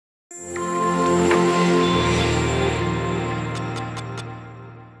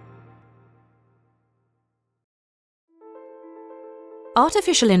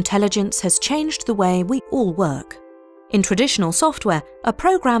Artificial intelligence has changed the way we all work. In traditional software, a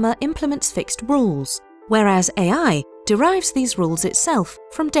programmer implements fixed rules, whereas AI derives these rules itself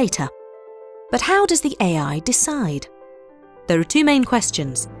from data. But how does the AI decide? There are two main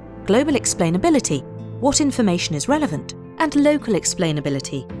questions: global explainability, what information is relevant, and local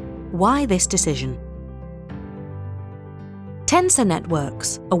explainability, why this decision? Tensor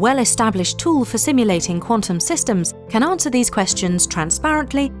networks, a well-established tool for simulating quantum systems, can answer these questions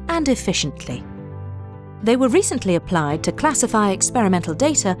transparently and efficiently. They were recently applied to classify experimental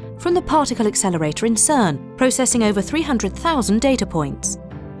data from the particle accelerator in CERN, processing over 300,000 data points.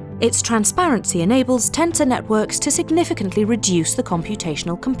 Its transparency enables tensor networks to significantly reduce the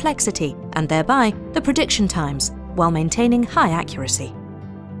computational complexity and thereby the prediction times, while maintaining high accuracy.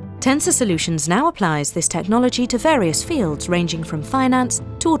 Tensor Solutions now applies this technology to various fields ranging from finance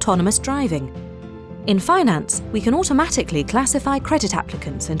to autonomous driving. In finance, we can automatically classify credit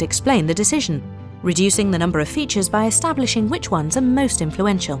applicants and explain the decision, reducing the number of features by establishing which ones are most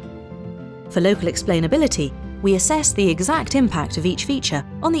influential. For local explainability, we assess the exact impact of each feature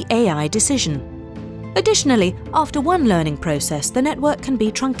on the AI decision. Additionally, after one learning process, the network can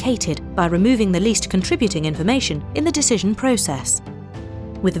be truncated by removing the least contributing information in the decision process.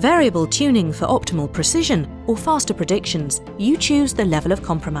 With variable tuning for optimal precision or faster predictions, you choose the level of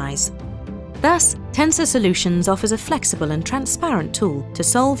compromise. Thus, Tensor Solutions offers a flexible and transparent tool to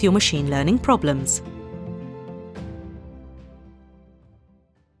solve your machine learning problems.